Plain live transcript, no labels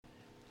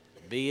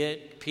Be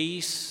at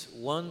peace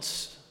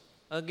once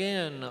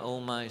again, O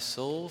my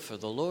soul, for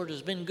the Lord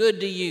has been good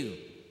to you.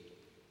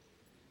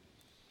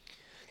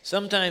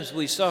 Sometimes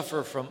we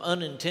suffer from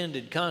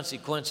unintended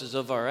consequences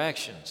of our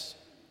actions.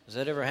 Has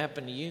that ever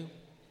happened to you?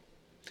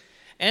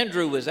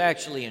 Andrew was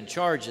actually in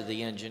charge of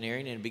the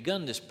engineering and had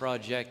begun this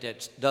project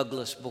at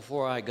Douglas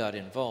before I got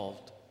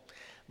involved.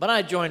 But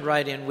I joined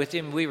right in with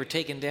him. We were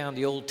taking down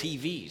the old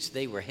TVs.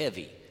 They were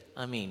heavy.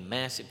 I mean,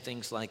 massive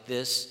things like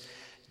this,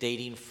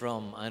 dating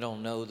from,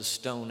 the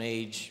Stone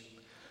Age,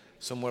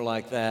 somewhere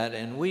like that.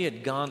 And we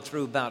had gone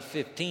through about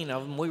 15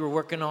 of them. We were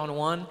working on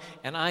one,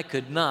 and I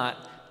could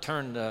not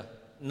turn the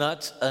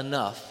nuts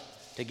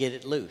enough to get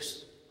it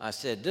loose. I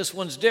said, "This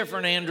one's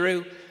different,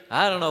 Andrew.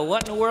 I don't know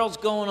what in the world's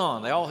going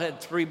on." They all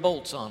had 3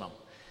 bolts on them.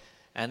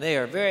 And they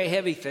are very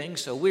heavy things,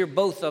 so we were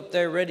both up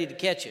there ready to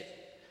catch it.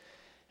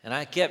 And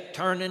I kept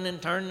turning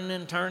and turning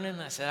and turning.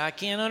 I said, "I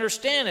can't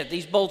understand it.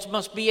 These bolts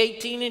must be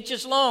 18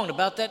 inches long."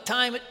 About that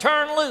time, it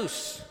turned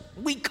loose.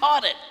 We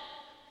caught it.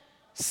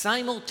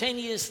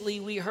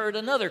 Simultaneously, we heard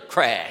another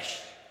crash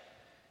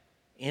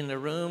in the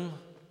room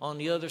on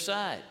the other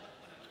side.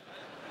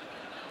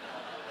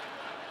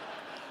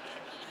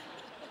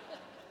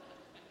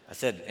 I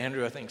said,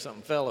 "Andrew, I think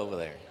something fell over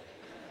there."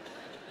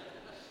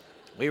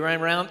 We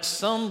ran around.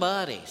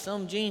 Somebody,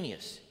 some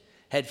genius,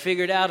 had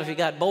figured out if he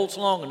got bolts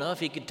long enough,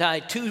 he could tie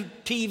 2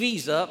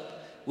 TVs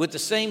up with the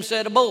same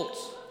set of bolts.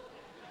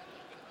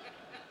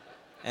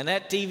 And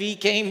that TV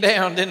came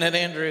down, didn't it,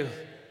 Andrew?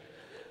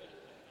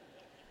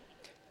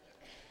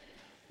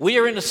 We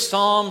are in a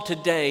psalm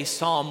today,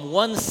 Psalm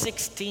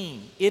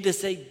 116. It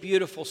is a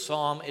beautiful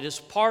psalm. It is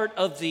part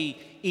of the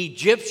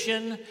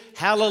Egyptian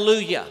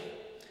Hallelujah.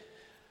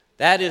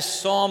 That is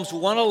Psalms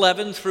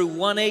 111 through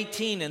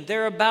 118, and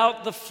they're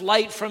about the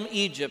flight from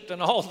Egypt and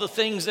all the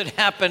things that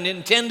happened,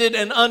 intended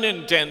and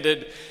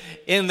unintended,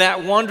 in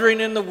that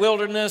wandering in the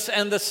wilderness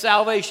and the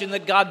salvation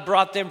that God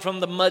brought them from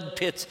the mud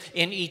pits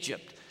in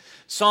Egypt.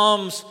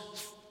 Psalms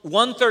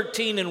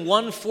 113 and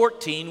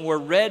 114 were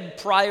read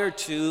prior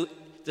to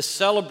the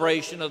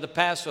celebration of the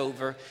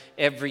Passover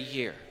every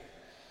year.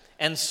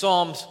 And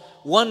Psalms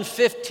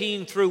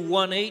 115 through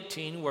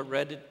 118 were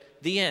read at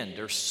the end,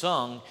 or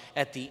sung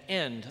at the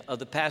end of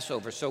the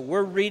Passover. So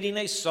we're reading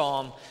a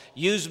psalm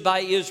used by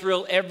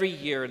Israel every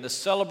year in the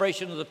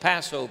celebration of the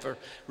Passover,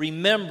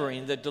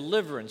 remembering the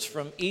deliverance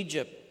from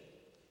Egypt.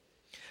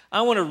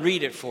 I want to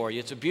read it for you.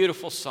 It's a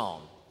beautiful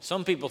psalm.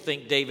 Some people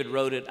think David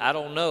wrote it. I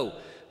don't know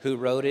who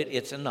wrote it.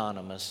 It's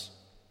anonymous.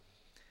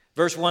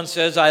 Verse 1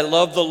 says, "I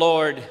love the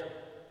Lord,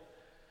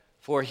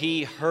 for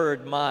he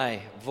heard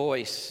my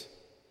voice.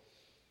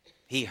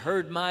 He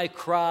heard my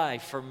cry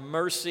for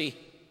mercy.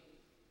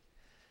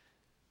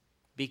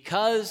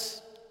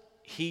 Because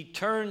he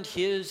turned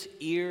his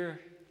ear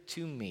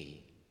to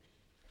me,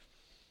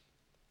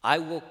 I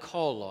will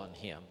call on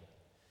him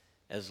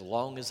as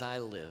long as I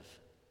live.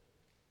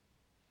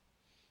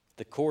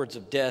 The cords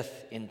of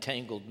death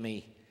entangled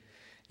me.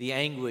 The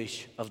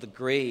anguish of the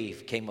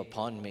grave came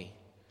upon me.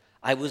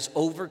 I was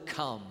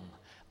overcome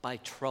by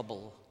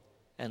trouble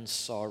and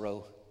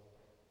sorrow.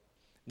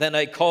 Then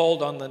I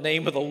called on the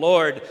name of the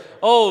Lord.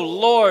 Oh,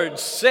 Lord,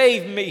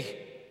 save me.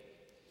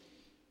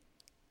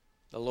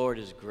 The Lord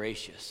is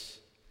gracious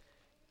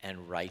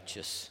and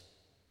righteous.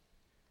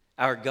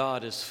 Our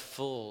God is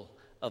full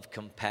of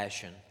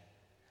compassion.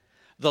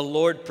 The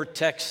Lord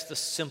protects the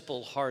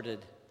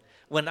simple-hearted.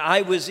 When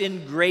I was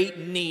in great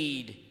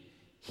need,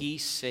 he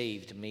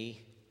saved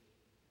me.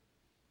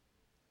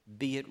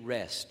 Be at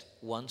rest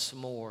once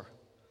more,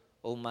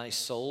 O my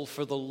soul,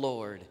 for the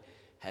Lord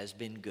has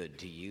been good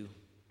to you.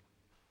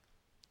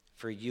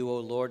 For you, O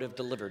Lord, have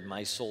delivered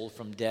my soul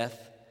from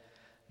death,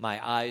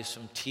 my eyes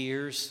from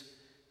tears,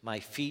 my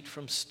feet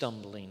from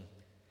stumbling,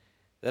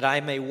 that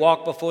I may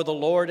walk before the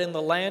Lord in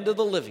the land of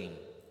the living.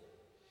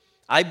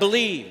 I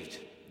believed,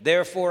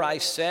 therefore I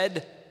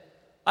said,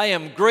 I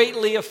am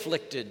greatly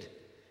afflicted.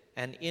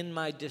 And in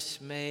my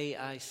dismay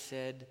I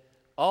said,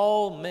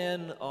 all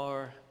men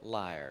are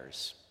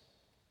liars.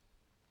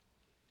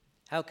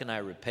 How can I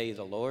repay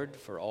the Lord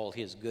for all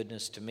his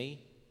goodness to me?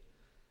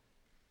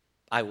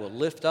 I will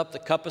lift up the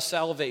cup of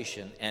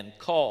salvation and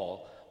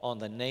call on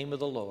the name of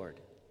the Lord.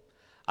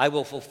 I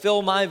will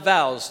fulfill my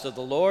vows to the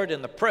Lord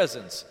in the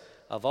presence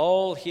of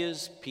all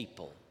his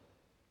people.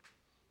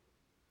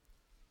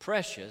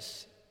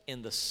 Precious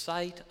in the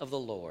sight of the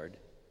Lord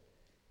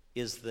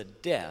is the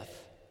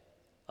death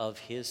of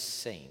his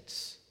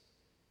saints.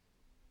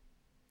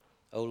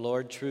 O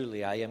Lord,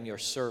 truly I am your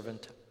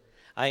servant.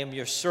 I am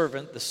your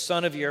servant, the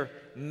son of your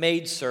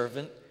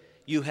maidservant.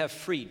 You have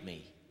freed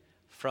me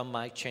from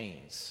my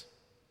chains.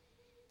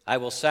 I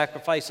will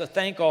sacrifice a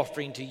thank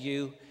offering to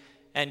you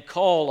and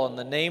call on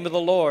the name of the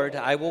Lord.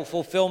 I will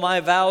fulfill my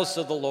vows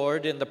to the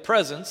Lord in the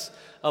presence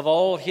of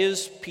all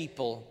his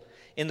people,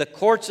 in the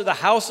courts of the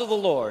house of the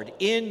Lord,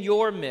 in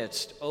your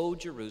midst, O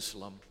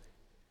Jerusalem.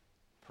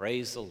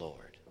 Praise the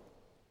Lord.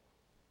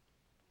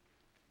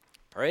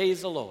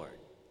 Praise the Lord.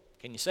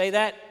 Can you say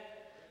that?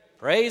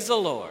 Praise the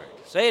Lord.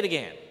 Say it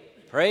again.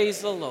 Praise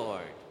the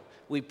Lord.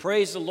 We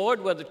praise the Lord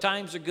whether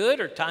times are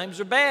good or times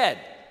are bad.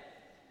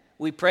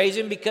 We praise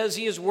Him because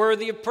He is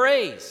worthy of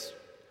praise.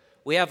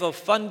 We have a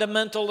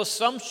fundamental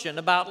assumption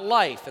about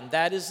life, and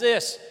that is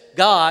this: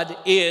 God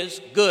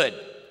is good.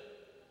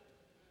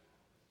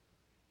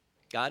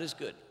 God is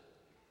good.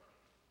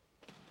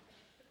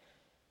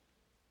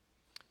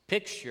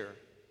 Picture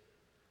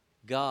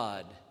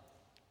God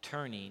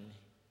turning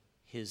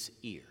His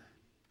ear.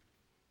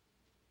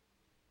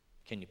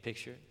 Can you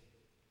picture it?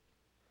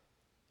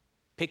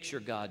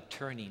 Picture God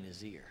turning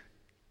His ear.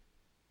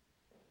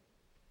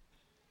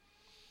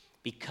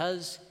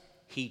 Because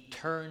He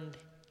turned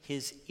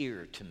His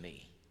ear to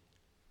me,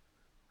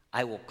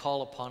 I will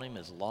call upon Him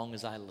as long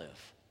as I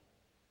live.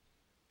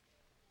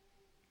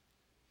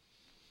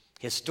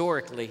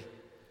 Historically,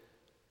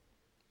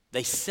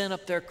 they sent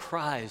up their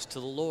cries to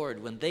the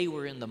Lord when they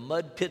were in the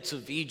mud pits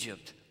of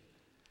Egypt,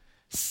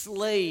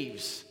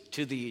 slaves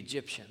to the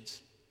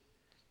Egyptians.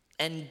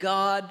 And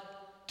God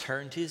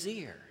turned His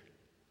ear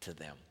to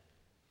them.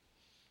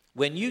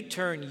 When you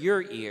turn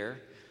your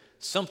ear,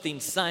 something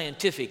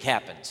scientific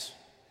happens.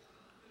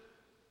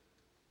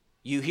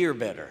 You hear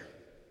better.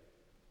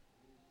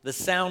 The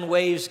sound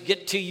waves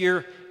get to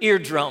your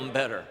eardrum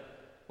better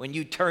when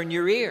you turn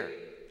your ear.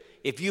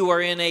 If you are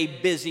in a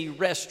busy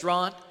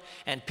restaurant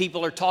and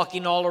people are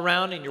talking all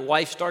around and your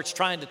wife starts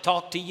trying to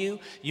talk to you,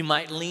 you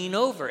might lean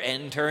over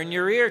and turn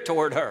your ear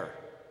toward her.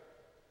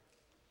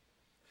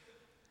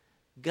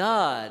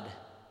 God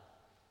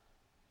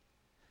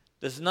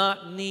does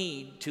not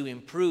need to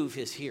improve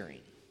His hearing.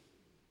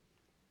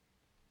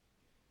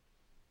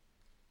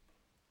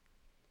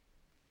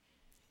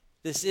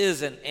 This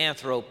is an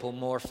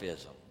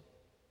anthropomorphism.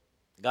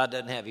 God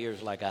doesn't have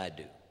ears like I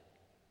do.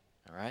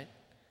 All right?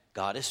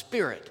 God is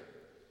spirit.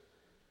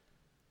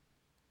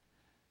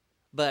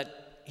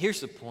 But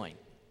here's the point.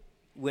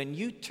 When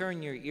you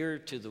turn your ear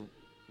to the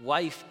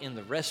wife in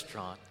the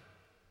restaurant,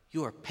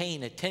 you are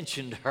paying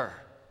attention to her.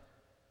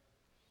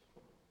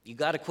 You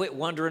got to quit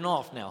wandering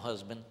off now,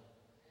 husband.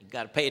 You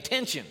got to pay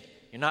attention.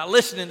 You're not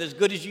listening as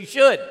good as you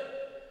should.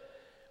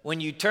 When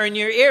you turn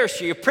your ear,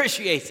 she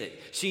appreciates it.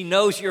 She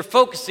knows you're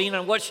focusing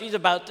on what she's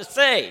about to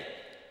say.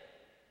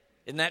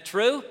 Isn't that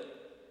true?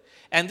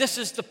 And this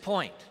is the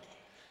point.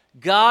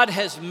 God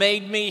has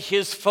made me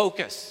His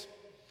focus.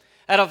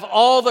 Out of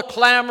all the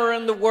clamor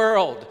in the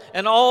world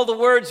and all the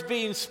words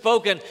being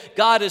spoken,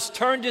 God has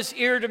turned His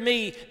ear to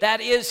me.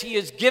 That is, He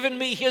has given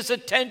me His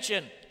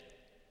attention.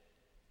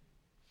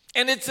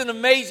 And it's an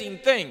amazing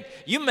thing.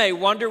 You may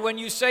wonder when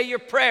you say your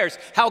prayers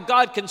how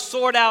God can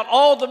sort out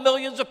all the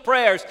millions of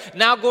prayers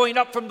now going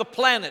up from the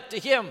planet to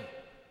Him.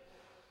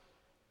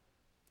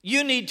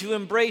 You need to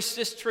embrace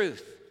this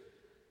truth.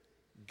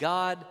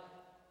 God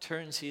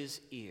turns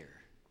His ear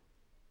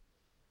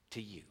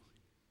to you.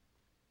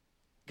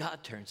 God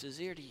turns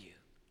His ear to you.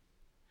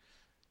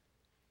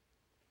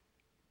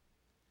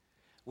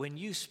 When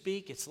you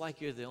speak, it's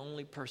like you're the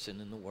only person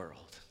in the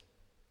world.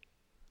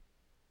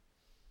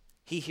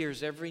 He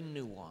hears every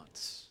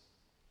nuance.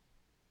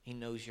 He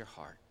knows your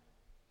heart.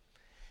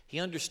 He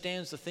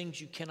understands the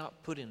things you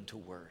cannot put into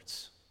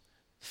words.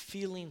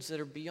 Feelings that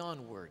are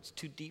beyond words,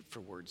 too deep for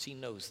words. He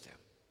knows them.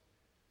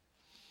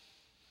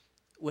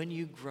 When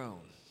you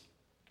groan,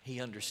 He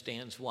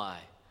understands why,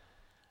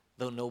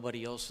 though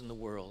nobody else in the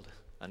world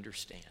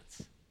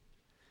understands.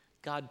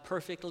 God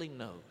perfectly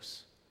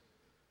knows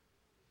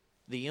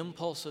the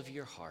impulse of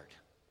your heart.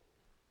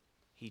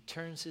 He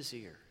turns His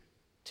ear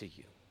to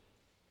you.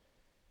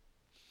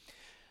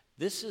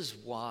 This is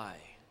why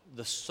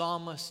the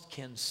psalmist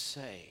can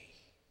say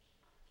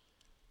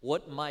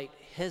what might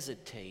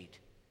hesitate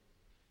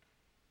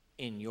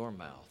in your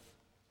mouth.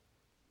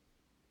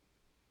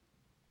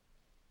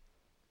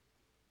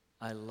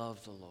 I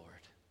love the Lord.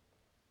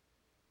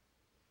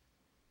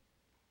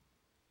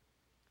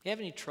 You have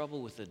any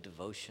trouble with the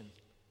devotion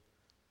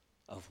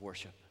of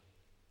worship?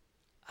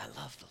 I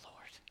love the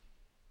Lord.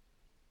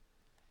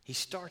 He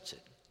starts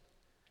it.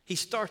 He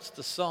starts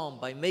the psalm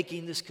by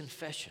making this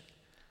confession.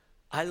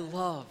 I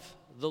love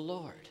the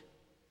Lord.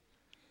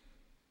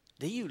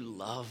 Do you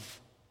love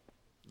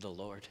the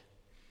Lord?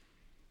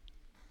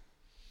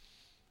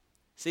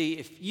 See,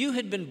 if you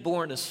had been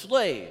born a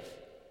slave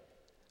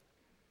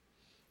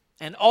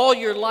and all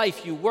your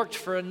life you worked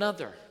for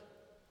another,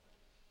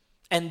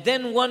 and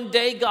then one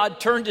day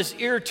God turned His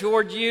ear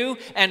toward you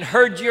and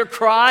heard your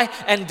cry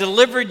and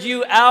delivered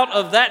you out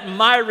of that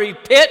miry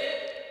pit,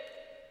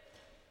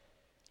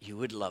 you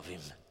would love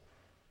Him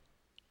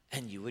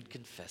and you would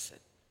confess it.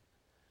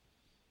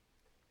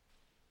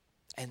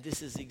 And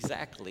this is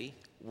exactly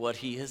what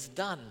He has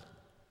done.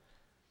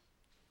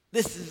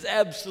 This is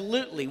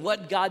absolutely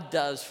what God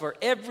does for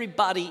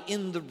everybody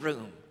in the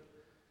room.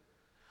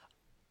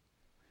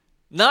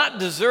 Not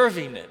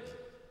deserving it,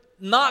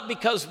 not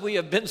because we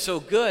have been so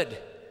good.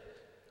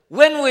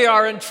 When we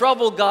are in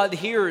trouble, God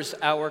hears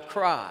our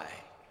cry.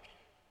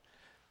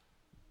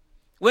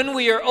 When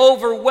we are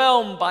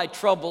overwhelmed by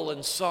trouble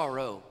and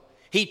sorrow,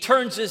 He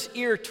turns His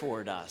ear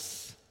toward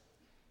us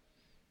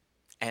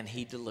and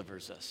He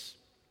delivers us.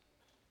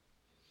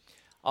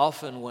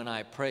 Often when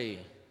I pray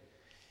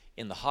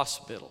in the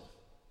hospital,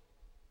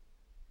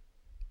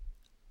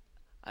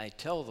 I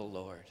tell the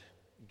Lord,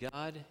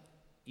 God,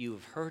 you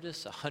have heard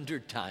us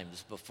 100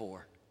 times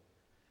before.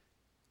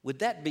 Would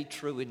that be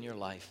true in your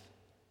life?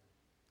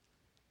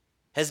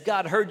 Has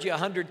God heard you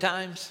 100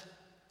 times?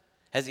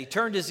 Has he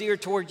turned his ear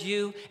towards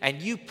you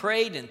and you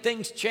prayed and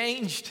things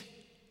changed?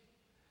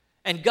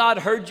 And God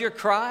heard your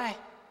cry?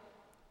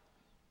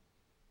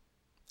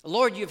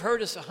 Lord, you've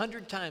heard us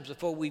 100 times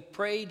before. We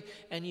prayed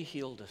and you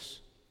healed us.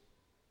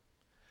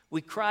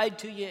 We cried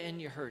to you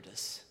and you heard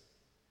us.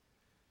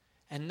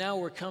 And now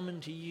we're coming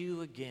to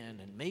you again,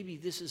 and maybe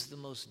this is the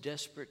most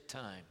desperate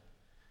time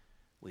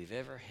we've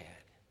ever had.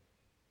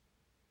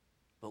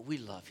 But we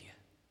love you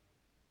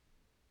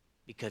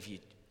because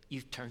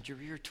you've turned your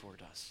ear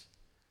toward us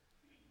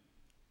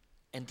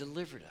and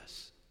delivered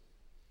us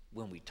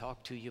when we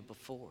talked to you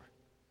before.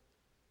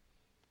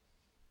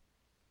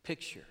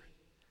 Picture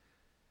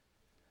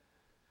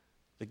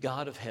the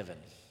God of heaven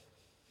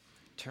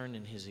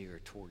turning his ear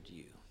toward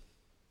you.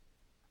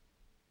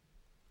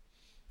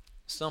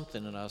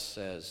 Something in us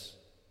says,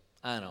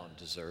 I don't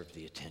deserve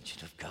the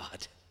attention of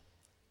God.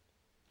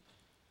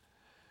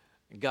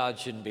 God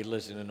shouldn't be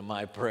listening to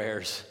my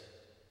prayers.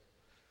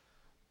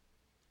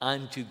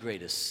 I'm too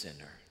great a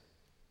sinner.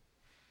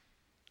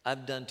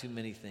 I've done too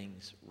many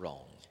things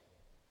wrong.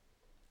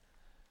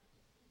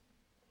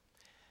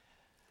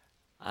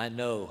 I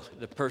know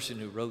the person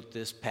who wrote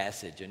this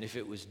passage, and if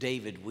it was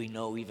David, we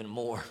know even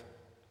more,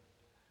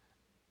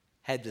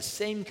 had the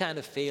same kind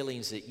of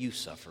failings that you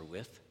suffer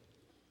with.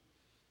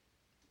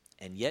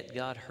 And yet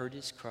God heard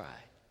his cry.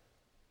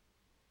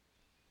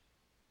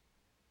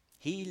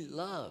 He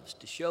loves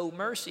to show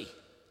mercy.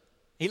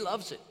 He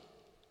loves it.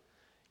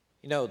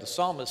 You know, the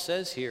psalmist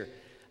says here,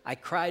 I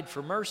cried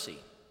for mercy.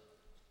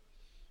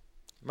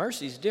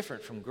 Mercy is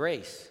different from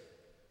grace.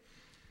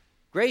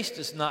 Grace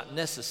does not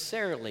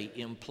necessarily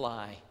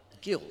imply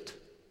guilt,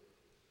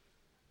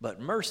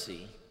 but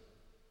mercy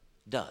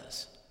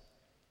does.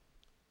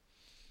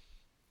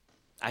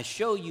 I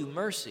show you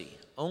mercy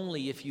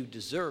only if you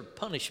deserve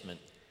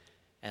punishment,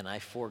 and I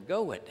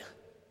forego it.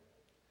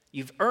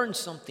 You've earned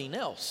something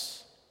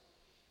else,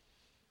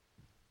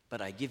 but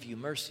I give you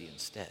mercy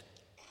instead.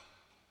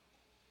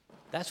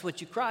 That's what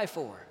you cry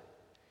for.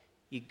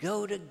 You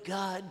go to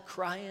God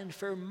crying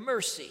for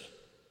mercy.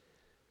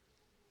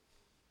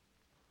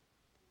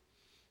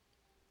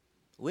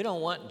 We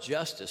don't want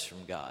justice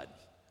from God.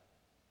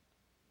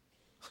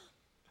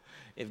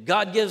 If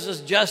God gives us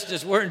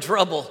justice, we're in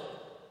trouble.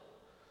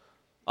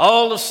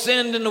 All have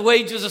sinned, and the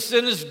wages of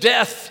sin is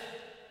death.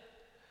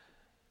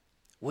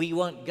 We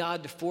want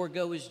God to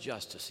forego his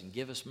justice and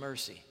give us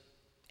mercy.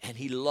 And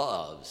he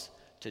loves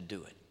to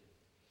do it.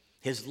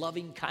 His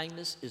loving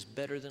kindness is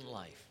better than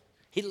life.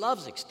 He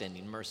loves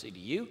extending mercy to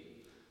you.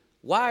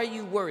 Why are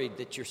you worried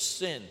that your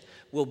sin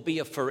will be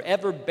a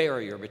forever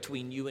barrier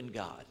between you and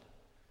God?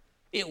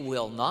 It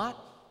will not.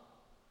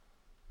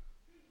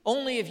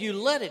 Only if you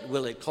let it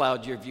will it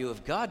cloud your view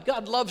of God.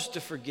 God loves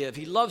to forgive.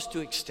 He loves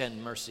to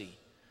extend mercy.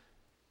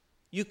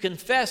 You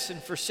confess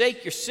and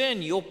forsake your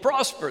sin, you'll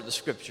prosper, the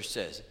scripture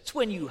says. It's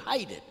when you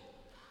hide it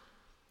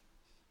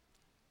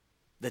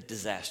that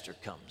disaster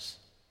comes.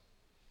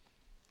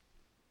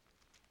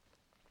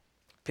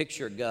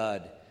 Picture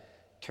God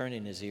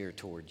turning his ear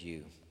toward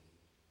you.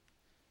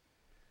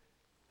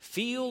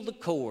 Feel the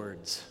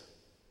cords.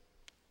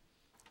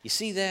 You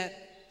see that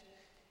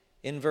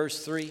in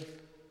verse 3?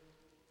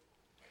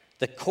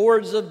 The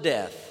cords of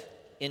death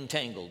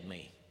entangled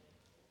me.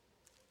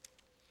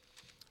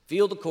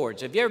 Feel the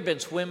cords. Have you ever been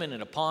swimming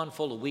in a pond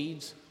full of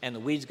weeds and the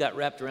weeds got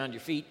wrapped around your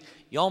feet?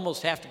 You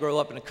almost have to grow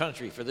up in the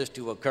country for this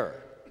to occur,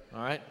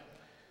 all right?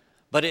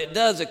 But it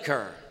does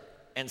occur,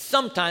 and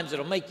sometimes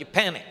it'll make you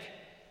panic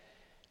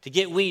to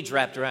get weeds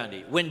wrapped around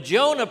you. When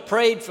Jonah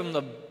prayed from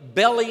the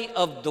belly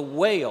of the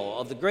whale,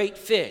 of the great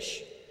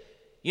fish,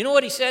 you know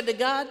what he said to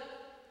God?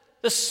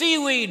 The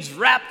seaweed's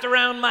wrapped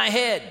around my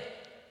head.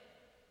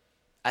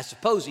 I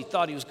suppose he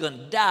thought he was going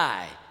to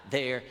die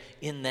there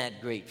in that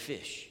great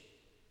fish.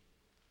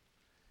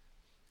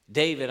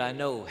 David, I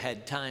know,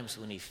 had times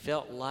when he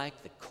felt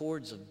like the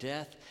cords of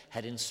death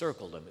had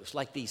encircled him. It was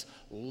like these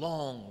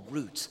long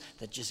roots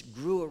that just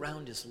grew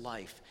around his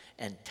life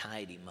and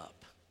tied him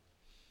up.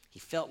 He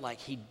felt like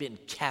he'd been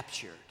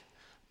captured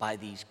by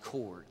these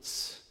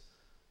cords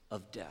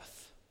of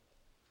death.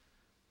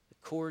 The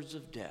cords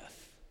of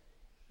death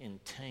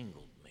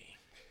entangled me.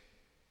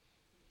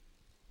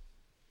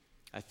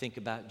 I think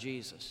about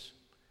Jesus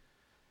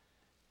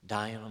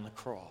dying on the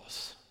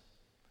cross,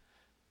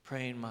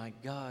 praying, my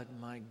God,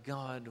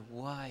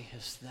 why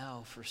hast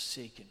thou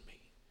forsaken me?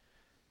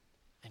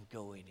 And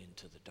going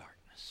into the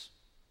darkness.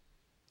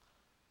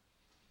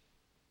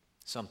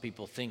 Some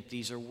people think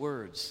these are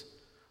words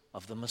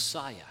of the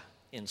Messiah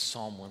in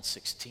Psalm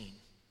 116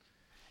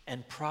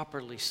 and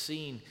properly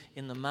seen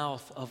in the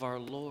mouth of our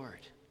Lord,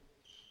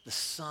 the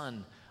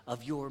Son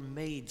of your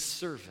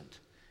maidservant.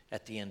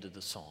 At the end of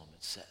the psalm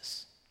it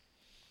says,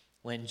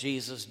 when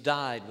Jesus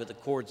died with the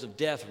cords of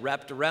death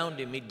wrapped around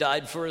him, he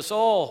died for us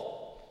all.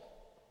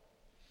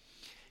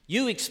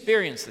 You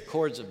experience the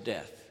cords of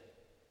death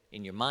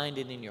in your mind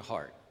and in your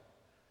heart.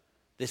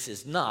 This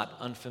is not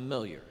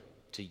unfamiliar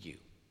to you.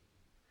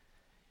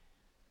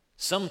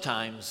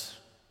 Sometimes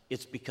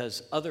it's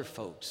because other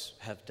folks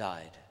have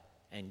died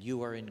and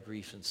you are in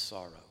grief and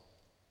sorrow.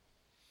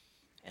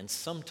 And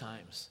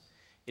sometimes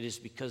it is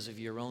because of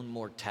your own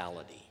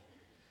mortality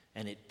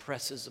and it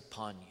presses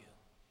upon you.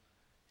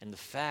 And the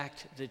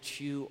fact that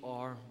you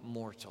are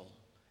mortal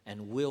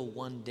and will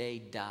one day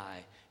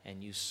die,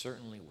 and you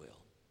certainly will.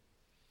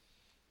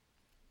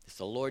 If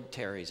the Lord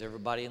tarries,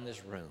 everybody in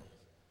this room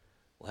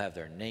will have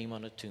their name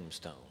on a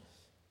tombstone.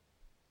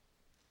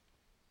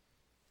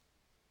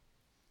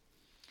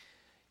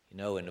 You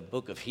know, in the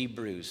book of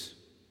Hebrews,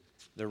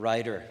 the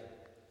writer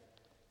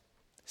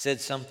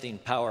said something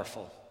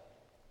powerful.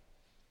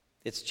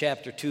 It's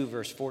chapter 2,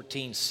 verse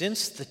 14.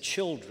 Since the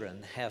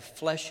children have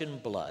flesh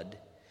and blood,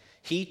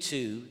 he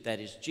too, that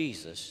is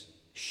Jesus,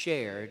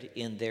 shared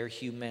in their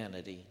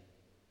humanity,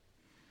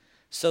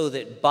 so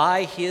that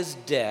by his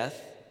death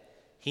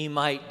he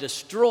might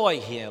destroy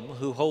him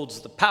who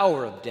holds the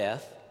power of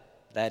death,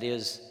 that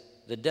is,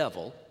 the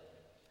devil,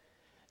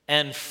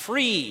 and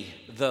free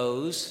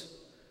those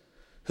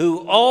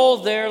who all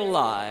their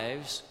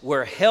lives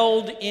were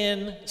held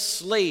in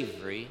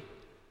slavery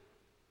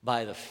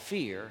by the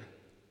fear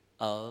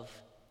of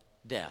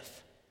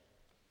death.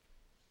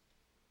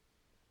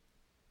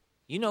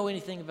 You know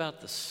anything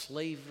about the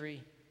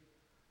slavery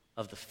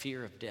of the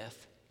fear of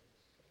death?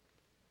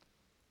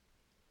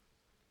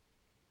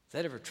 Does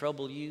that ever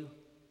trouble you?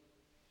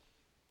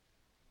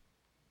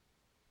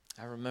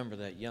 I remember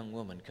that young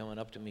woman coming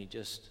up to me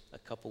just a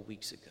couple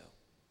weeks ago,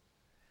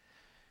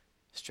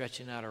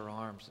 stretching out her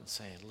arms and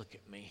saying, "Look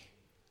at me.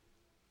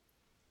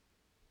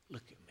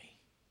 Look at me."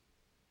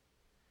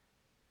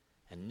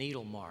 And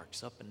needle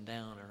marks up and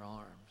down her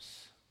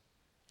arms,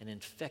 an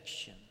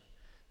infection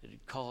that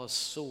had caused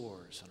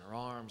sores on her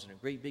arms and a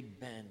great big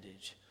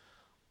bandage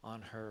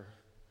on her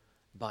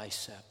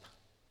bicep.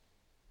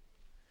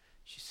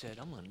 She said,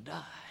 "I'm going to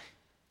die.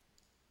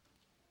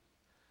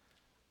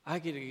 I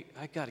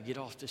got to get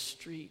off this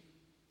street.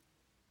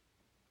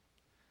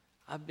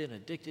 I've been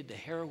addicted to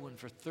heroin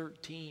for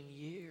 13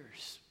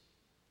 years.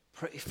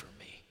 Pray for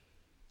me."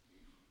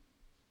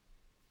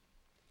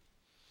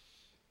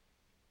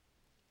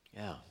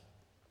 Yeah.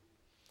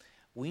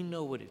 We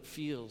know what it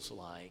feels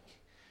like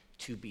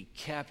to be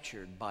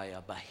captured by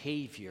a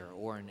behavior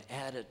or an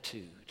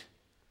attitude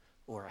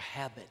or a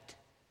habit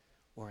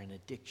or an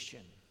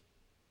addiction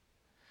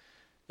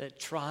that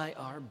try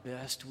our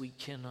best we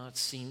cannot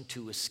seem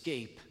to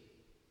escape.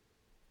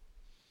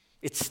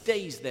 It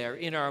stays there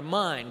in our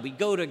mind. We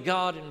go to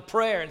God in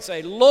prayer and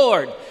say,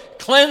 "Lord,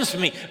 cleanse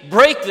me,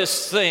 break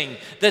this thing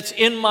that's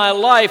in my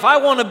life. I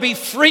want to be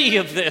free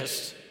of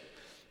this."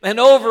 And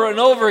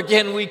over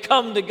again we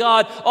come to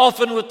God,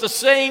 often with the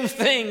same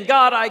thing.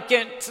 "God, I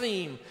can't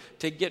seem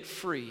to get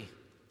free."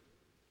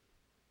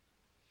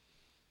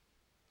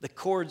 The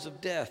cords of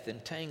death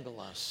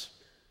entangle us.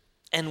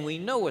 And we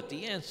know what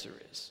the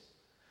answer is.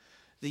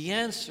 The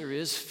answer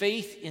is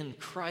faith in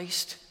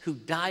Christ, who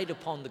died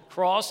upon the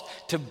cross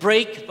to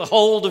break the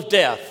hold of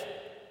death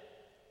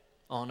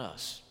on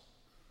us.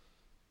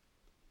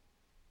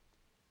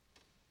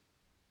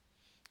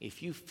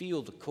 If you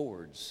feel the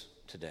cords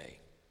today,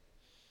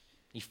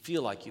 you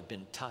feel like you've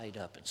been tied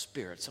up in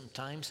spirit.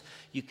 Sometimes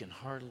you can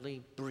hardly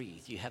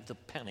breathe. You have the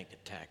panic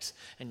attacks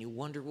and you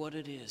wonder what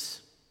it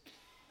is.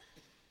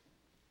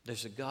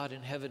 There's a God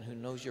in heaven who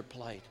knows your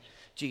plight.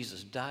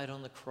 Jesus died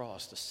on the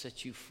cross to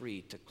set you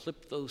free, to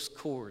clip those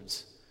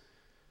cords.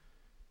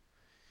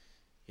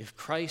 If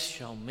Christ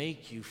shall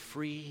make you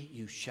free,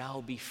 you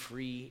shall be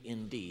free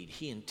indeed.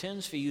 He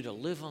intends for you to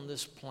live on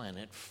this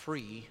planet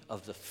free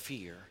of the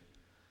fear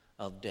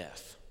of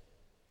death,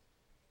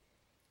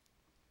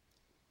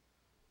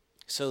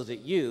 so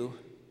that you,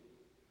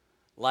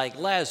 like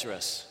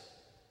Lazarus,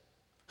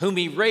 whom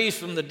he raised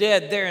from the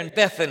dead there in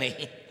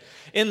Bethany,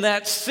 in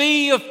that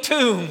sea of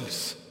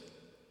tombs,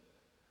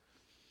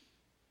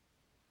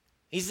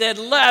 he said,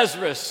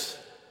 "Lazarus,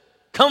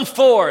 come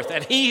forth."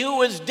 And he who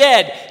was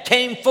dead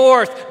came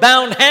forth,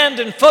 bound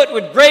hand and foot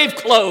with grave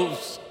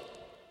clothes.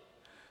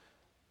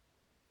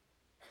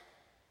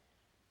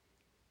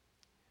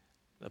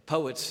 The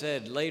poet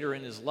said later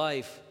in his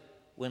life,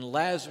 when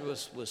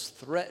Lazarus was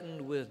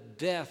threatened with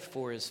death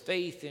for his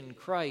faith in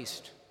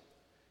Christ,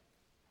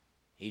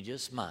 he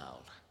just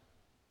smiled.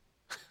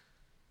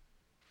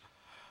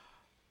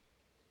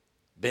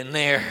 Been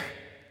there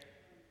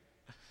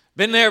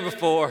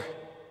before.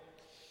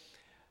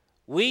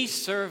 We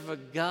serve a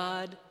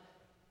God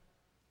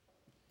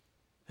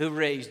who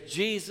raised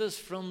Jesus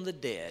from the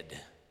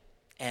dead,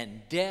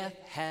 and death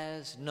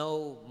has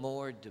no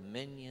more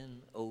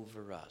dominion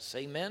over us.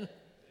 Amen?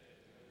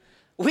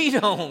 We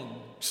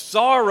don't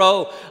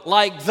sorrow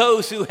like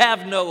those who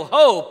have no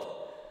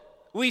hope.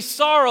 We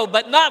sorrow,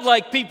 but not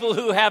like people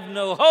who have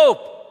no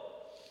hope.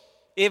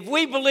 If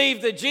we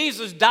believe that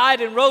Jesus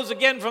died and rose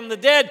again from the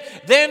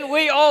dead, then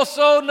we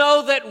also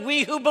know that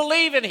we who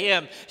believe in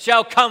him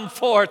shall come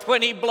forth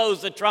when he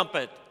blows the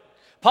trumpet.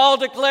 Paul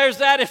declares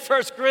that in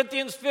 1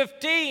 Corinthians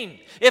 15.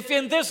 If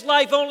in this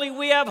life only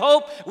we have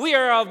hope, we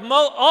are of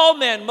all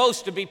men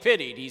most to be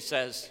pitied, he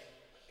says.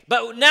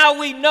 But now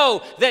we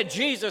know that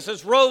Jesus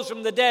has rose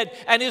from the dead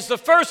and is the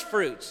first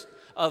fruits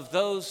of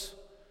those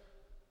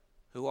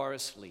who are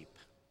asleep.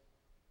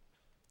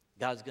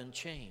 God's going to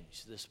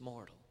change this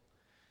mortal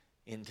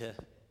into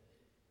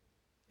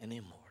an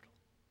immortal.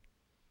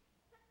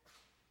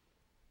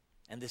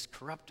 And this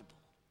corruptible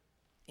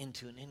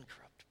into an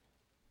incorruptible.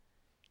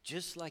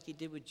 Just like he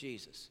did with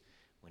Jesus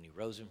when he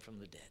rose him from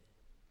the dead.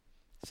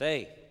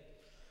 Say,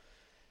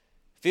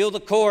 feel the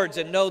cords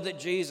and know that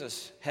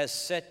Jesus has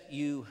set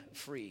you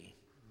free.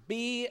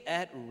 Be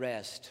at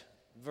rest.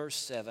 Verse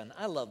 7.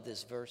 I love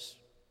this verse.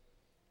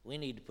 We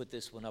need to put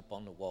this one up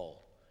on the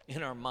wall,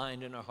 in our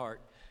mind and our heart.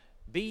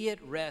 Be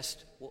at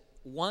rest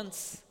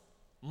once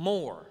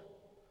more,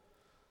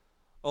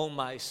 O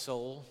my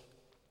soul,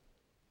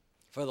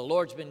 for the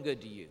Lord's been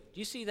good to you. Do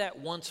you see that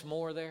once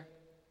more there?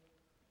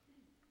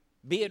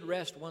 Be at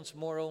rest once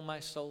more, O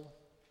my soul.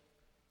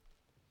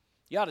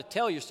 You ought to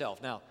tell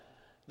yourself. Now,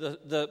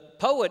 the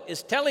poet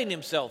is telling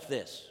himself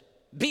this.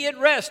 Be at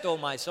rest, O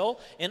my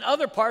soul. In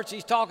other parts,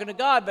 he's talking to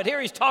God, but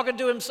here he's talking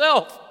to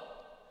himself.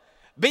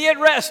 Be at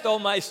rest, O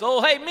my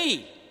soul. Hey,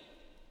 me.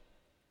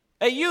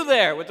 Hey, you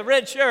there with the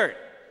red shirt.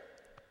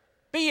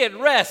 Be at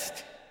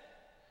rest.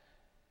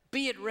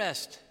 Be at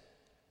rest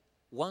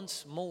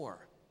once more.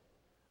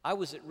 I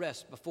was at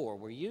rest before,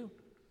 were you? Do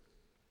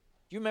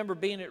you remember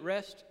being at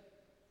rest?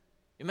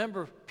 You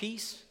remember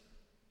peace?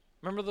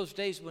 Remember those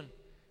days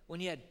when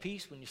you had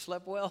peace, when you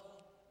slept well?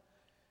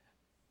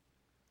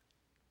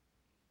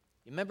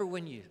 You remember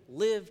when you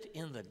lived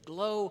in the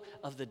glow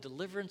of the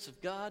deliverance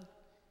of God?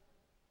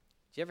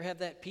 Did you ever have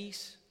that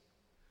peace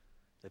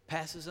that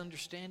passes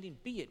understanding?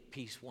 Be at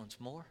peace once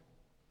more.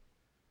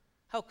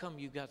 How come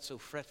you got so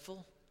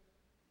fretful?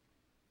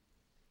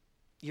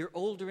 You're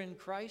older in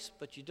Christ,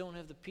 but you don't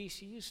have the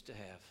peace you used to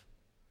have.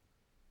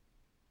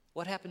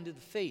 What happened to the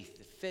faith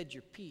that fed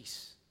your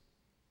peace?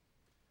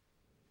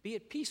 Be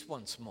at peace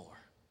once more.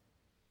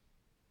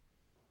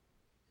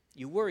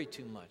 You worry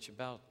too much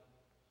about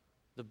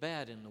the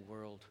bad in the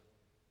world.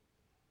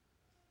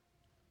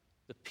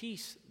 The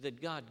peace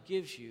that God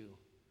gives you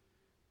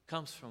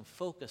comes from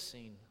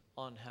focusing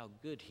on how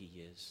good He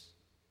is.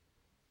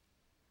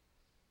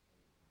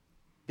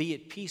 Be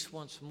at peace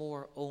once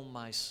more, O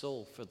my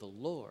soul, for the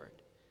Lord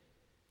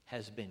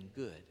has been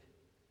good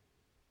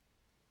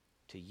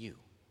to you.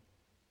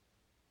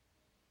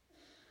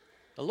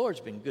 The Lord's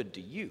been good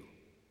to you.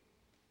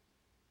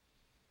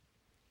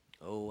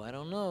 Oh, I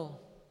don't know.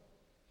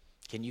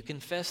 Can you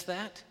confess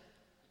that?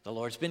 The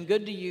Lord's been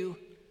good to you.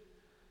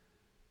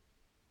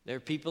 There are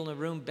people in the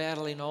room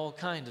battling all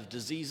kinds of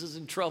diseases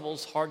and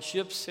troubles,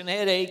 hardships and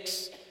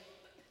headaches.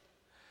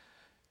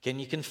 Can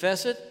you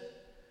confess it?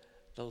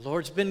 The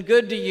Lord's been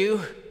good to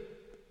you.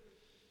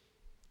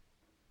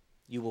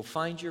 You will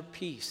find your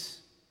peace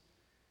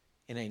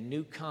in a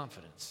new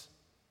confidence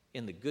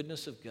in the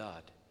goodness of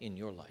God in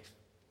your life.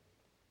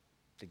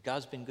 That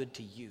God's been good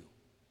to you.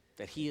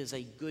 That He is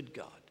a good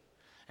God.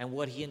 And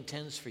what He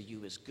intends for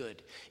you is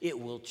good. It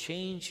will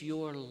change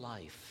your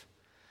life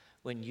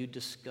when you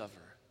discover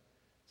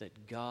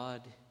that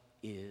God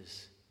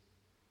is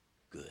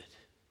good.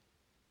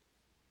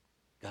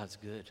 God's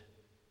good.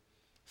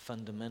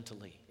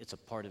 Fundamentally, it's a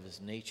part of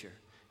His nature,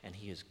 and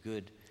He is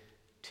good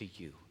to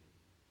you.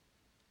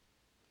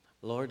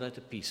 Lord, let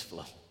the peace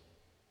flow.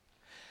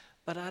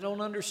 But I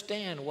don't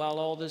understand why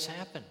all this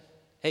happened.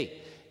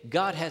 Hey,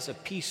 God has a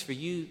peace for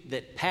you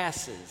that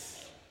passes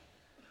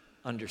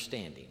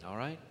understanding, all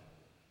right?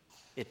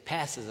 It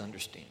passes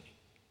understanding.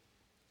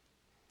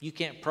 You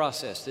can't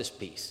process this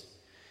peace.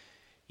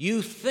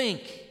 You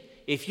think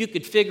if you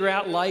could figure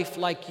out life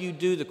like you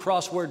do the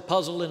crossword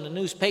puzzle in the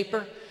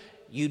newspaper,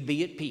 you'd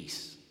be at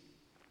peace.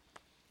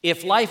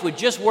 If life would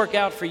just work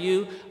out for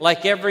you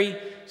like every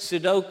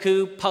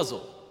Sudoku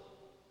puzzle,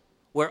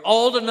 where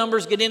all the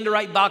numbers get into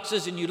right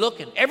boxes and you look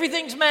and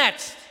everything's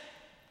matched,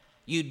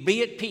 you'd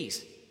be at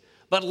peace.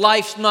 But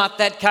life's not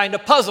that kind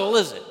of puzzle,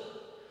 is it?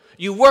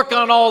 You work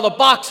on all the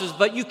boxes,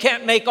 but you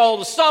can't make all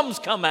the sums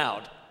come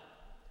out.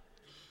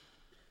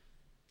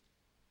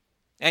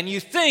 And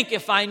you think,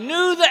 if I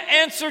knew the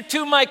answer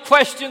to my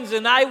questions,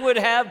 then I would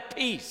have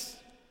peace.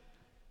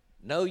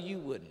 No, you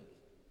wouldn't.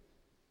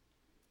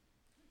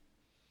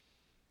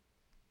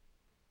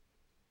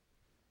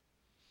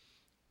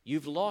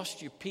 You've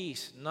lost your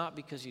peace not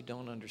because you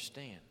don't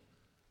understand,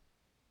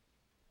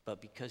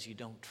 but because you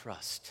don't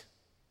trust.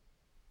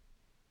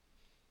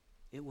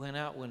 It went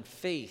out when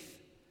faith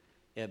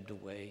ebbed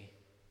away,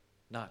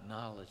 not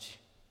knowledge.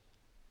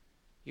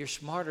 You're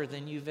smarter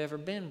than you've ever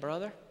been,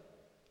 brother.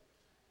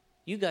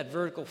 You got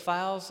vertical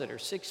files that are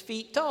 6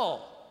 feet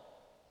tall.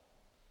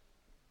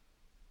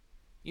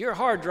 Your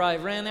hard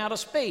drive ran out of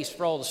space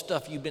for all the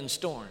stuff you've been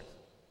storing.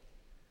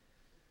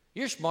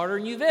 You're smarter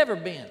than you've ever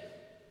been.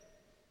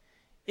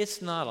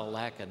 It's not a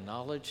lack of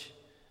knowledge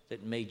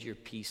that made your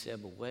peace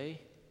ebb away.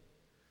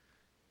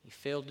 You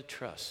failed to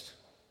trust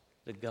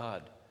the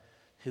God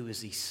who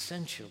is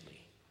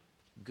essentially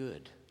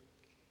good.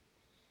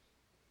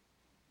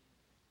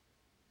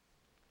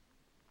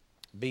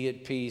 Be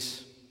at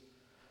peace.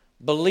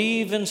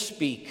 Believe and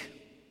speak.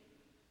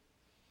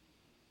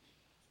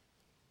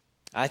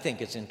 I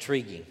think it's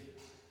intriguing.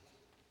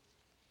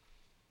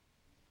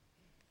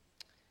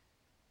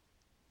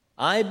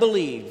 I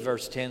believed,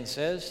 verse 10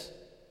 says,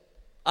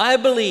 I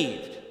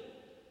believed,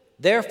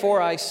 therefore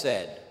I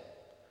said,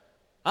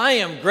 I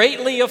am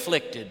greatly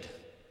afflicted.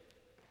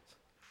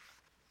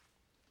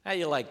 How do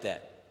you like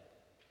that?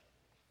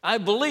 I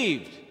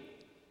believed,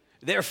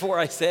 therefore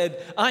I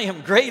said, I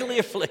am greatly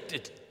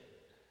afflicted.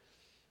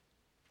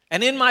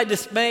 And in my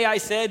dismay I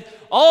said,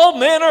 all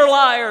men are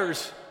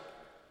liars.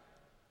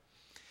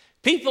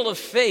 People of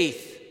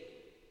faith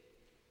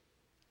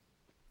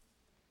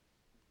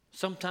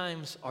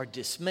sometimes are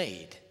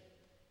dismayed.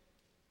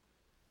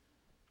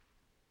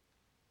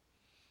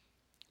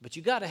 But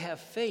you got to have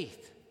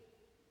faith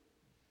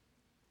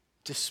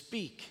to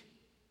speak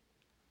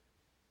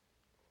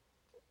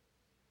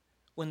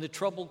when the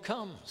trouble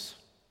comes.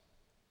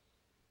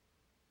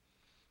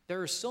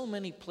 There are so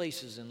many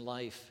places in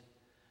life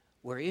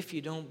where if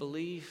you don't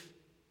believe,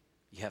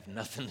 you have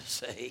nothing to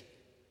say.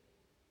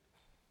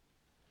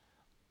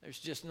 There's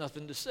just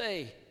nothing to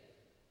say.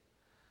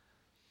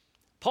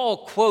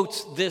 Paul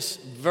quotes this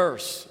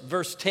verse,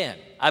 verse 10.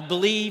 I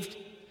believed,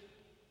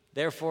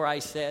 therefore I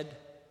said.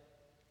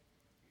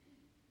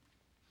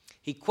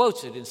 He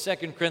quotes it in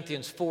 2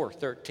 Corinthians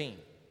 4:13.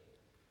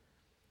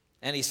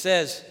 And he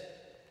says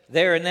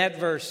there in that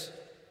verse,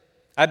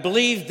 I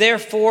believed,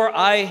 therefore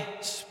I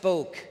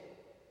spoke.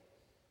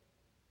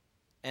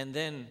 And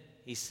then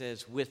he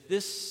says, with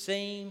this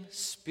same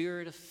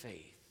spirit of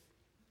faith,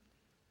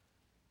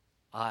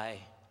 I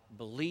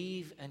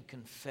believe and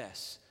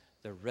confess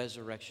the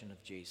resurrection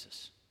of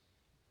Jesus.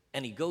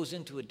 And he goes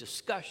into a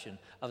discussion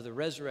of the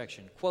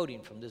resurrection,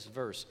 quoting from this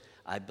verse,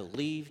 I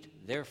believed,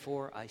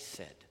 therefore I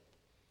said.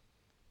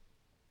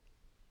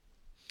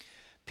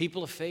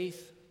 People of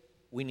faith,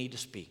 we need to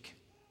speak.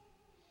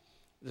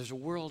 There's a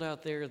world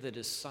out there that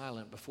is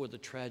silent before the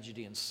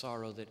tragedy and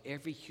sorrow that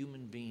every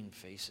human being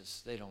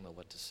faces. They don't know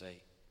what to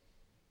say.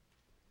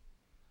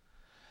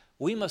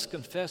 We must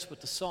confess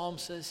what the psalm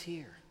says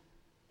here.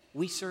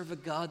 We serve a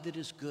God that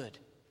is good.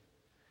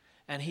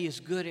 And he is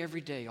good every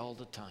day, all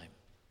the time.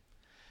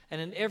 And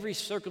in every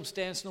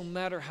circumstance, no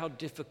matter how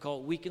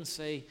difficult, we can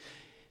say,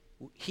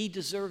 he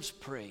deserves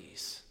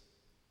praise.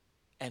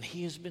 And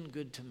he has been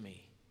good to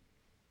me.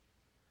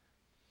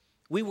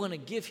 We want to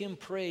give him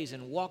praise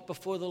and walk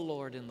before the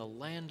Lord in the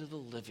land of the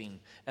living,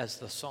 as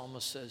the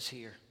psalmist says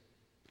here.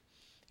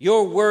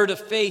 Your word of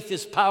faith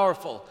is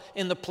powerful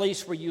in the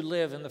place where you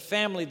live, in the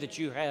family that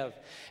you have,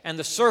 and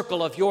the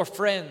circle of your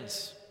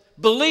friends.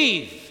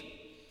 Believe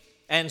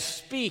and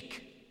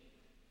speak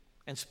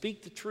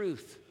the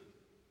truth.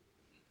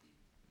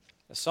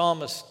 The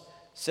psalmist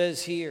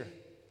says here,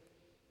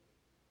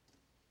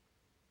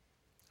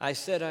 I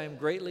said I am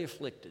greatly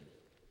afflicted.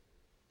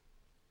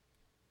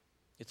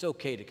 It's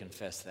okay to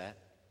confess that.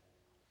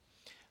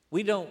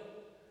 We don't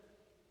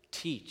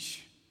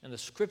teach, and the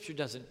scripture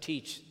doesn't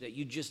teach that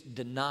you just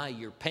deny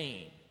your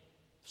pain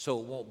so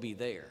it won't be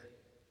there.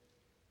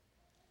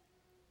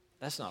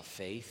 That's not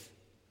faith.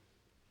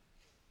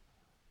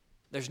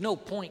 There's no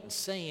point in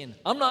saying,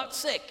 I'm not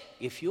sick,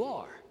 if you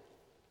are.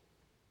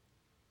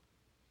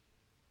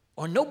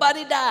 Or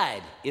nobody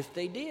died, if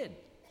they did.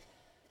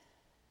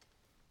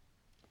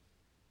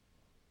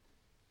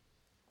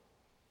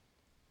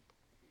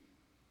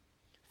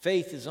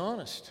 Faith is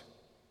honest.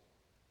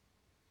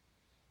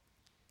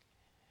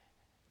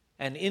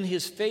 And in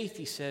his faith,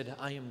 he said,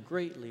 I am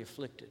greatly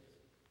afflicted.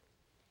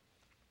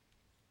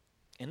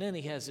 And then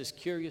he has this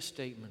curious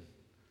statement.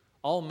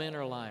 All men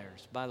are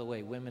liars. By the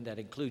way, women, that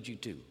includes you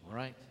too, all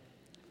right?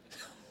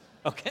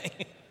 Okay?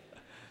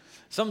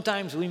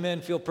 Sometimes we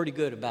men feel pretty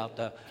good about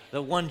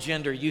the one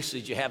gender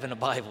usage you have in the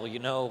Bible, you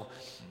know.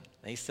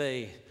 They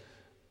say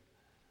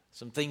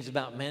some things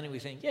about men, and we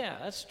think, yeah,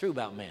 that's true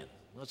about men.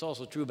 Well, it's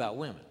also true about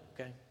women,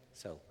 okay?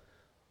 So,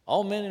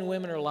 all men and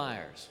women are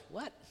liars.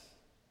 What?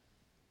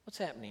 What's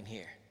happening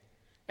here?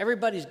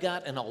 Everybody's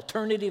got an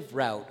alternative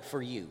route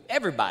for you.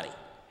 Everybody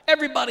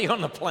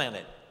on the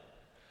planet.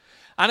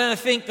 And I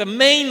think the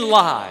main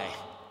lie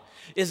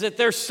is that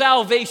there's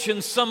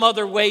salvation some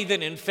other way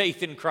than in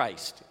faith in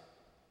Christ.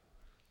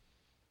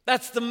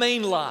 That's the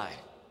main lie.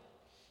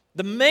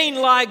 The main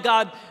lie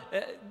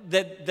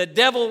that the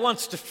devil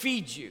wants to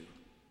feed you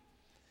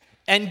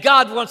and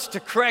God wants to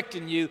correct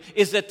in you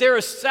is that there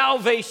is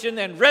salvation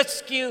and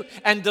rescue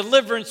and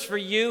deliverance for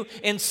you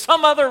in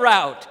some other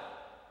route.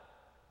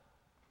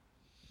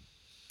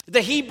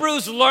 The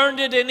Hebrews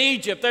learned it in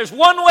Egypt. There's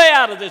one way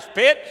out of this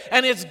pit,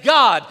 and it's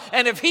God.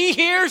 And if he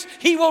hears,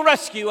 he will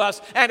rescue us.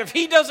 And if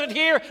he doesn't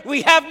hear,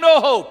 we have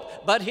no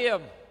hope but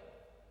him.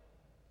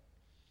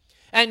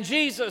 And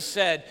Jesus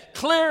said,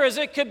 clear as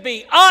it could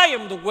be, I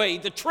am the way,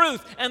 the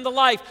truth, and the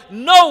life.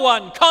 No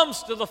one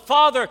comes to the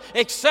Father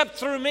except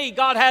through me.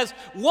 God has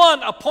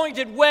one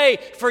appointed way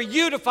for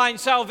you to find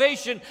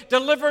salvation,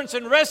 deliverance,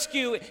 and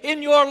rescue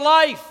in your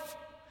life.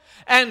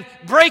 and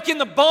breaking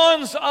the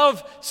bonds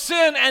of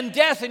sin and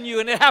death in you.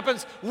 And it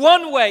happens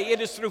one way.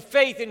 It is through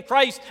faith in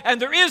Christ,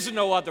 and there is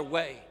no other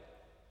way.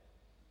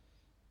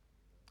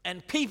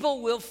 And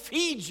people will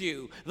feed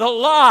you the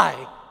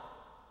lie.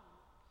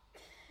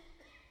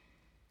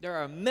 There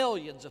are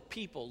millions of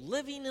people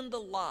living in the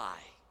lie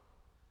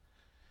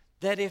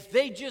that if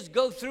they just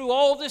go through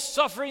all this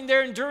suffering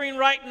they're enduring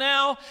right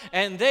now,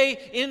 and they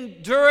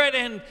endure it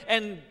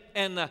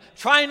and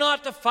try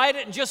not to fight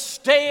it and just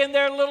stay in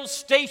their little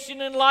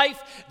station in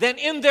life, then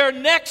in their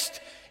next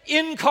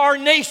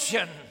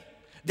incarnation,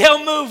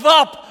 they'll move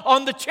up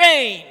on the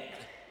chain.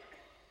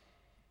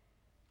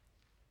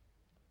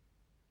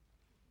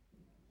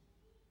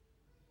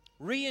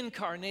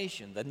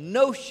 Reincarnation, the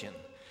notion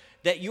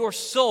that your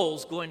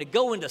soul's going to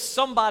go into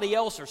somebody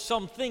else or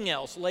something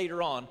else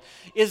later on,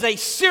 is a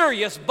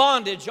serious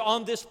bondage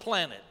on this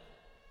planet.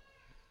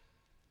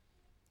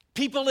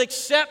 People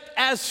accept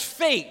as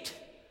fate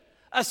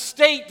a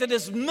state that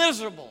is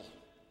miserable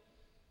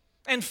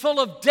and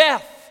full of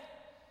death,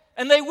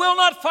 and they will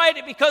not fight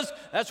it because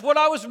that's what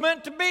I was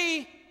meant to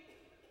be.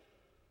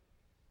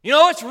 You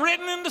know, it's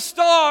written in the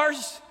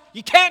stars.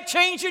 You can't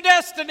change your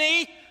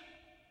destiny.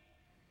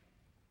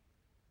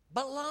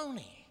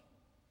 Baloney.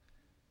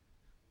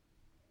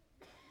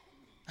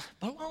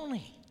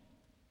 Baloney.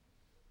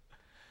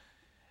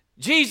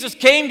 Jesus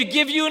came to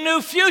give you a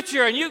new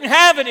future, and you can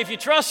have it if you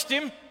trust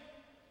Him.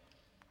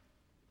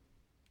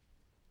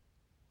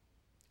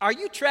 Are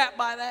you trapped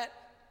by that?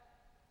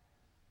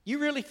 You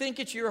really think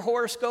it's your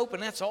horoscope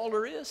and that's all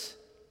there is?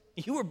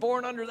 You were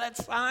born under that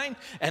sign,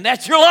 and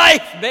that's your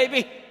life,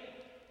 baby.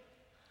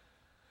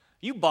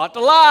 You bought the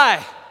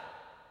lie.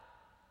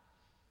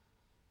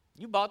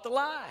 You bought the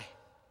lie.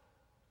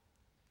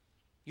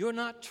 You're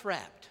not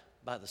trapped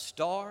by the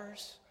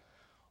stars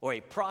or a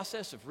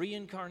process of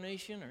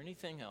reincarnation or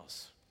anything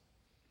else.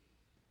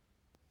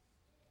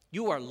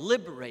 You are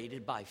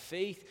liberated by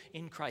faith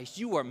in Christ.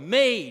 You are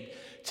made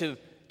to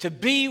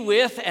be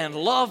with and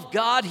love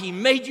God. He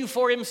made you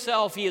for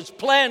Himself. He has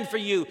planned for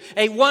you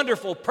a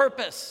wonderful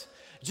purpose.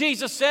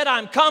 Jesus said,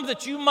 I'm come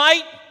that you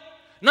might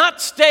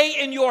not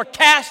stay in your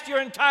caste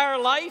your entire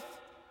life,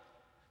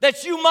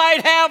 that you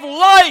might have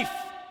life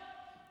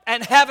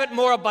and have it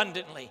more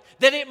abundantly,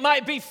 that it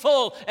might be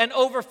full and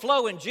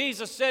overflow. And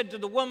Jesus said to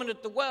the woman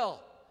at the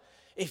well,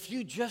 if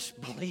you just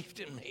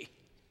believed in me,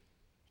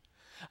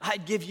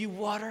 I'd give you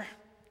water.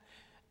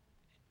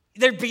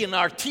 There'd be an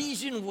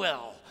artesian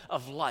well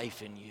of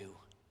life in you.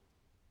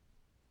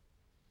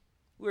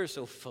 We're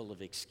so full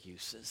of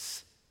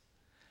excuses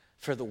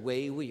for the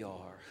way we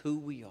are, who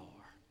we are,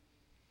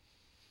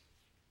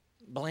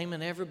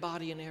 blaming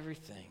everybody and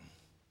everything.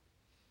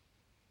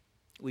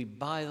 We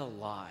buy the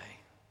lie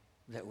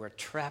that we're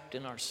trapped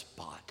in our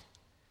spot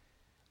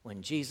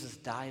when Jesus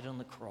died on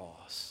the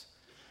cross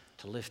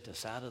to lift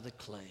us out of the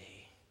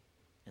clay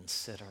and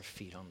set our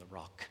feet on the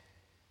rock.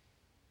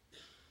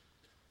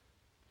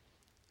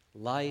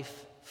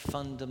 Life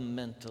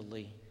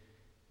fundamentally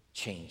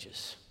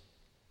changes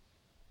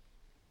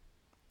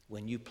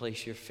when you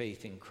place your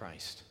faith in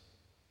Christ.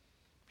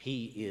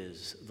 He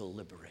is the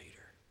liberator.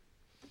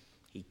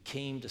 He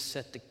came to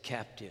set the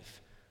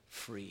captive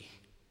free.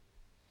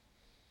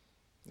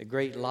 The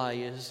great lie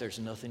is there's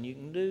nothing you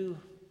can do.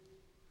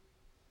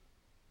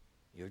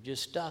 You're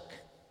just stuck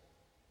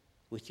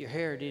with your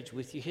heritage,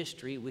 with your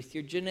history, with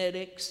your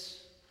genetics.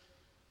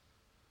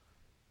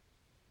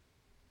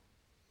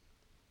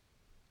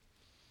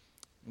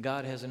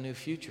 God has a new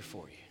future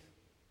for you.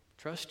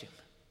 Trust Him.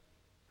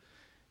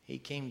 He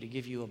came to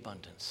give you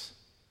abundance.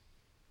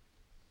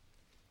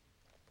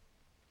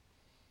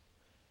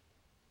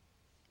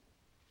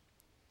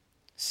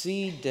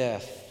 See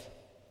death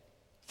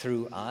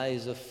through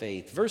eyes of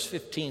faith. Verse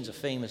 15 is a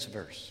famous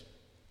verse.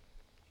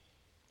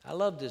 I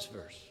love this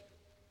verse.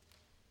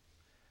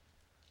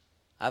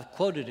 I've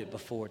quoted it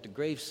before at the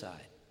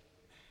graveside.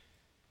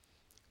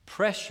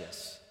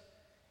 Precious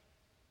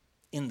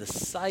in the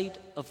sight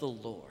of the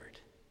Lord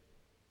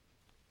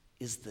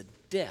is the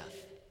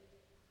death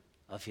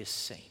of His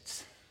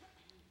saints.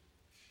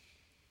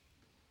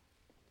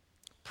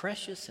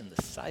 Precious in the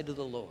sight of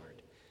the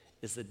Lord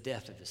is the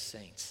death of His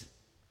saints.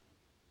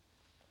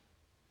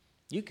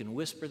 You can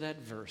whisper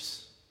that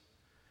verse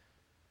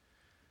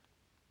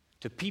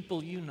to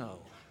people you know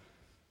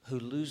who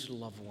lose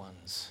loved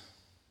ones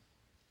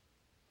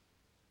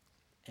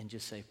and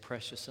just say,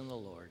 precious in the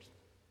Lord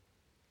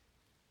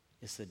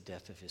is the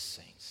death of His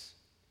saints.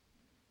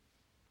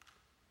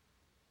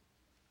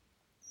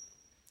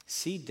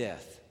 See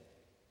death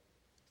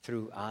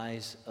through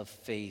eyes of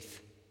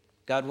faith.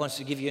 God wants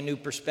to give you a new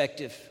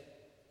perspective.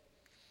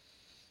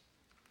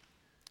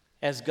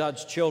 As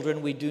God's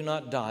children, we do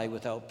not die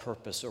without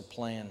purpose or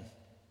plan.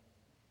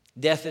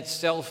 Death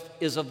itself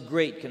is of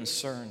great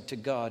concern to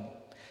God.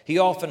 He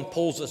often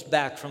pulls us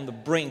back from the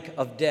brink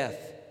of death,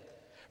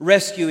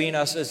 rescuing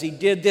us as He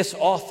did this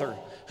author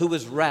who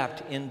was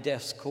wrapped in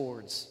death's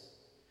cords.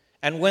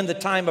 And when the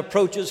time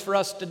approaches for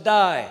us to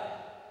die,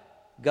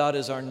 God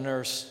is our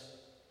nurse.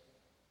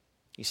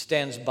 He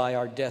stands by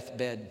our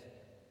deathbed.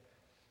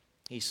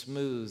 He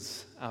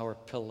smooths our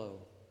pillow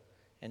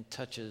and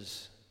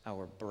touches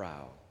our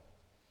brow.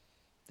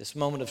 This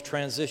moment of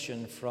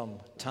transition from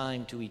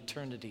time to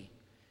eternity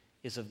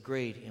is of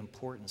great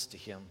importance to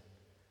him.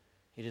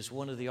 It is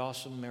one of the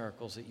awesome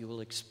miracles that you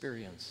will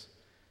experience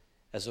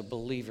as a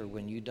believer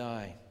when you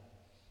die.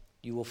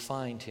 You will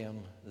find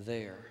him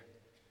there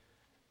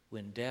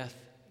when death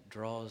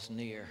draws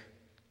near.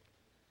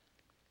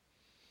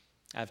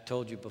 I've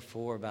told you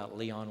before about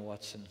Leon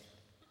Watson,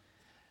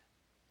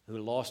 who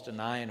lost an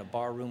eye in a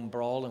barroom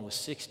brawl and was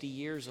 60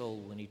 years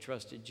old when he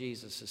trusted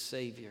Jesus as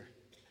Savior.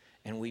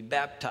 And we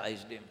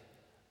baptized him.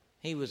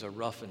 He was a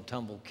rough and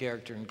tumble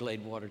character in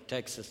Gladewater,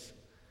 Texas.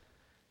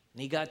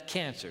 And he got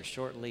cancer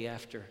shortly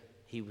after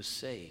he was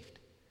saved.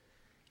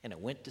 And I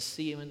went to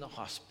see him in the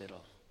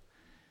hospital.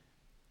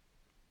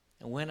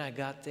 And when I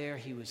got there,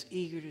 he was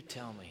eager to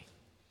tell me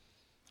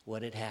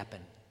what had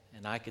happened.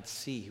 And I could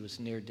see he was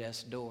near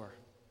death's door.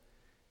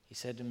 He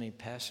said to me,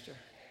 "Pastor,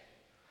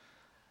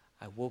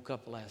 I woke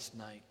up last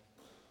night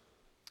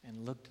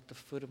and looked at the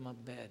foot of my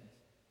bed,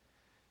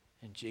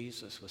 and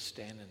Jesus was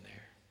standing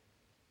there.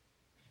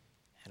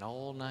 And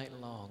all night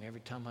long,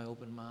 every time I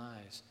opened my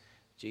eyes,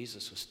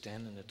 Jesus was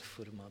standing at the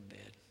foot of my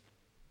bed."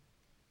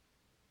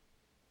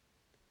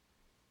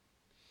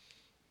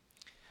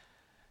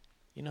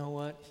 You know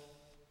what?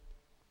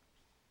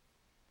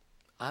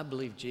 I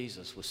believe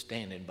Jesus was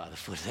standing by the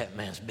foot of that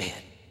man's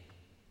bed.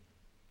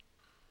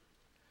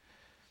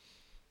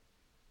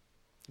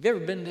 Have you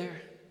ever been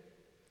there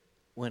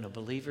when a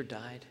believer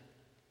died?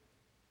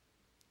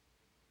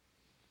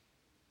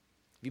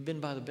 Have you been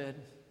by the bed?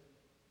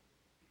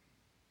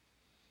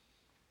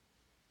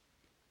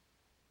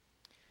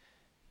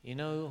 You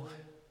know,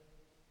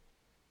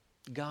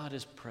 God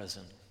is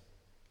present.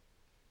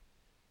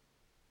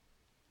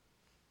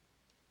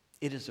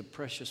 It is a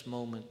precious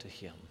moment to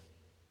him.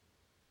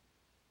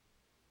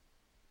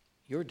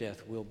 Your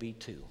death will be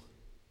too.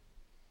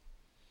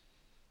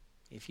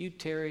 If you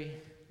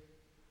tarry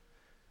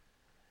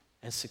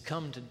and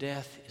succumb to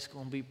death, it's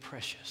going to be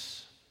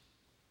precious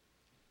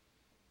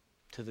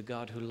to the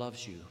God who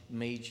loves you,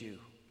 made you,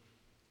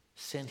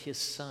 sent his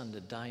son to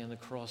die on the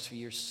cross for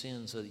your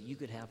sins so that you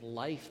could have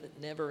life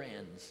that never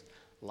ends,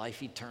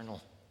 life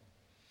eternal.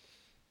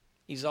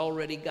 He's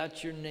already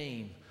got your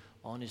name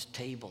on his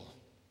table.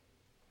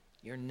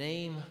 Your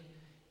name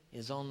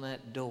is on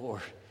that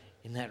door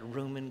in that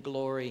room in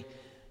glory.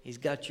 He's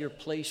got your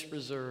place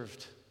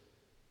reserved.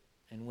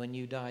 And when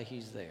you die,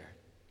 he's there.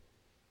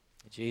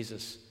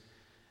 Jesus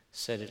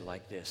said it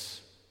like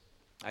this: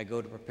 "I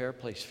go to prepare a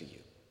place for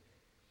you.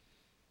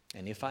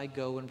 And if I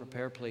go and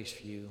prepare a place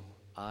for you,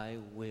 I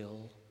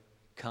will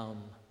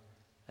come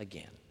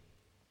again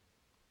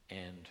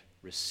and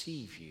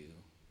receive you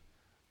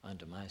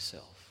unto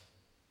myself,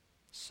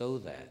 so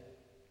that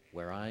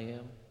where I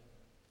am,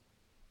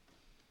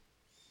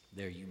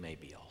 there you may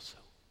be also."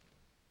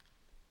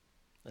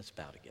 Let's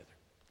bow together.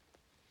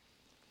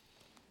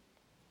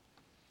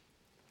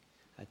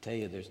 I tell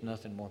you, there's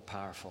nothing more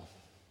powerful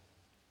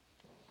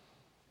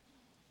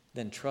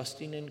than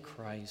trusting in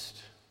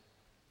Christ,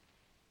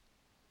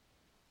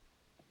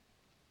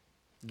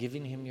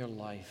 giving him your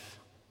life,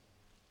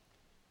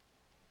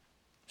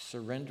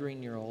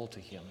 surrendering your all to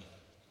him,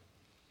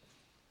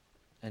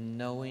 and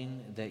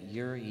knowing that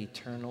your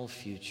eternal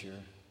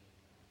future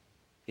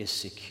is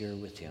secure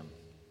with him,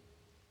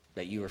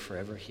 that you are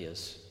forever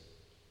his.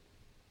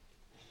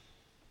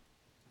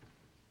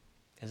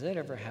 Has that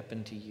ever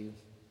happened to you?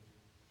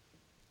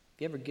 Have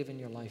you ever given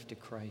your life to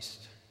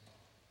Christ?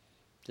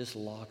 Just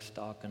lock,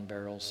 stock, and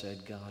barrel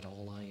said, "God,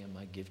 all I am,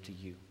 I give to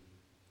you.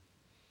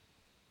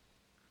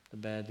 The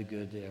bad, the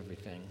good, the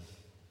everything."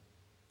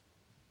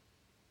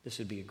 This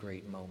would be a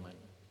great moment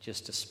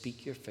just to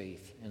speak your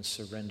faith and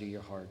surrender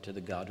your heart to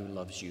the God who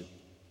loves you.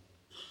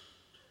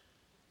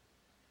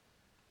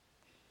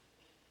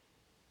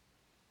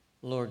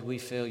 Lord, we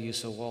fail you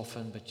so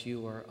often, but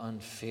you are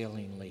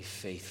unfailingly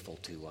faithful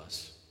to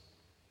us.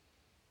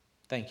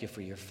 Thank you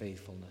for your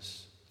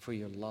faithfulness, for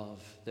your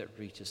love that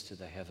reaches to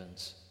the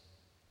heavens.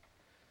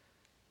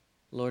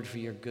 Lord, for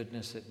your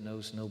goodness that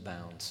knows no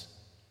bounds.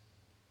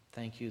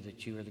 Thank you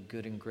that you are the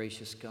good and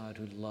gracious God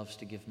who loves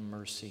to give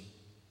mercy.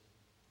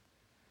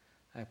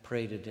 I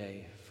pray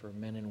today for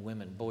men and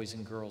women, boys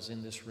and girls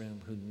in this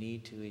room who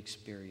need to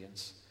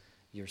experience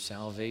your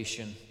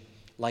salvation,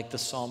 like the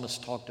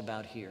psalmist talked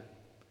about here.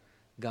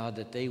 God,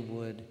 that they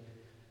would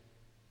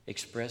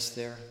express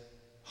their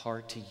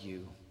heart to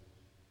you,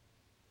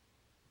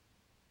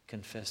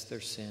 confess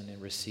their sin,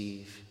 and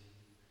receive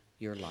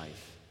your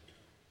life.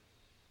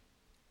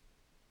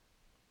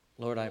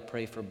 Lord, I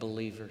pray for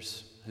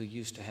believers who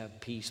used to have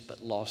peace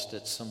but lost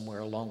it somewhere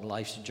along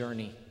life's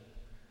journey,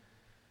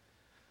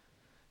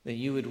 that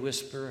you would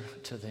whisper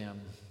to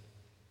them,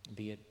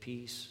 "Be at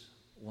peace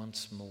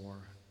once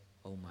more,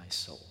 O my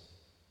soul."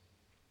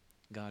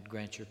 God,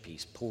 grant your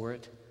peace. Pour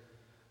it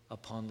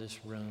upon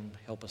this room.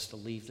 Help us to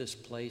leave this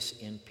place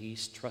in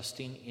peace,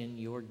 trusting in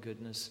your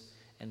goodness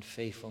and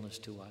faithfulness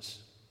to us.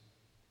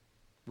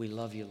 We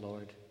love you,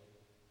 Lord.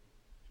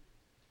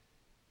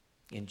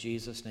 In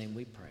Jesus' name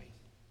we pray.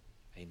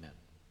 Amen.